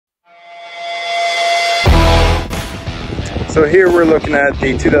So here we're looking at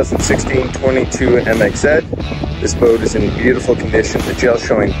the 2016 22 MXZ. This boat is in beautiful condition. The gel's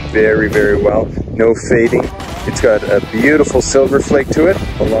showing very, very well. No fading. It's got a beautiful silver flake to it,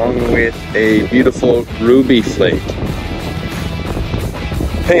 along with a beautiful ruby flake.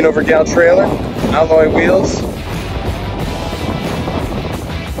 Paint over gal trailer, alloy wheels.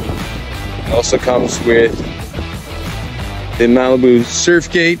 It also comes with the Malibu surf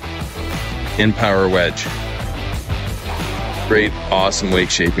gate and power wedge. Great, awesome wake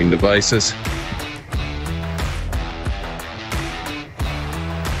shaping devices.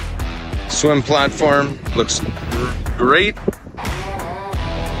 Swim platform looks great.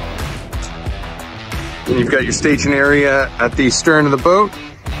 And you've got your staging area at the stern of the boat.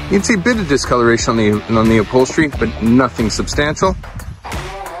 You can see a bit of discoloration on the upholstery, but nothing substantial.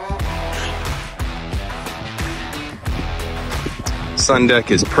 Sun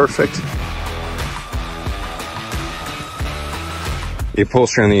deck is perfect. The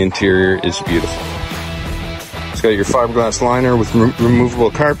upholstery on the interior is beautiful. It's got your fiberglass liner with removable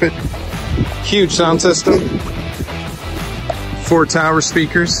carpet. Huge sound system. 4 tower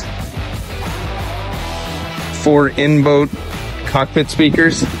speakers. 4 in-boat cockpit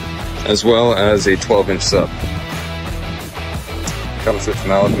speakers, as well as a 12-inch sub. Comes with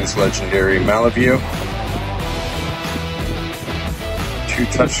Malibu's legendary Malibu. 2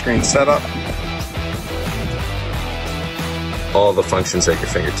 touchscreen setup. All the functions at your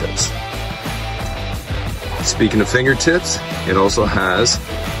fingertips. Speaking of fingertips, it also has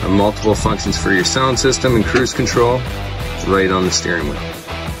multiple functions for your sound system and cruise control right on the steering wheel.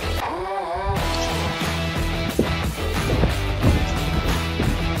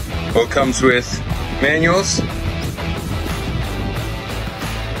 Boat comes with manuals.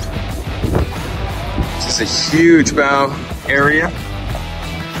 This is a huge bow area.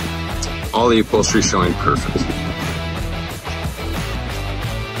 All the upholstery showing perfect.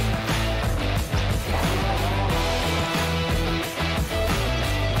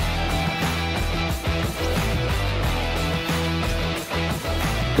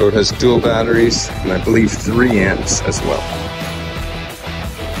 Boat has dual batteries and I believe 3 amps as well.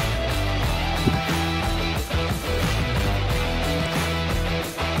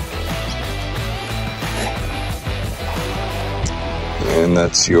 And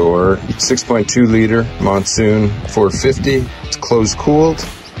that's your 6.2 liter Monsoon 450. It's closed cooled.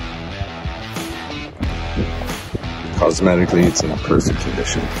 Cosmetically, it's in perfect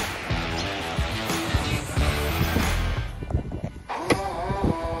condition.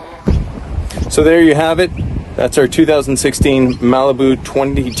 So there you have it. That's our 2016 Malibu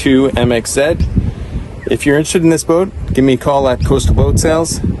 22 MXZ. If you're interested in this boat, give me a call at Coastal Boat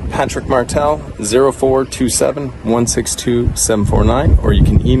Sales, Patrick Martel, 0427-162-749, or you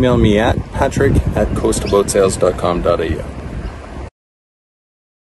can email me at patrick@coastalboatsales.com.au.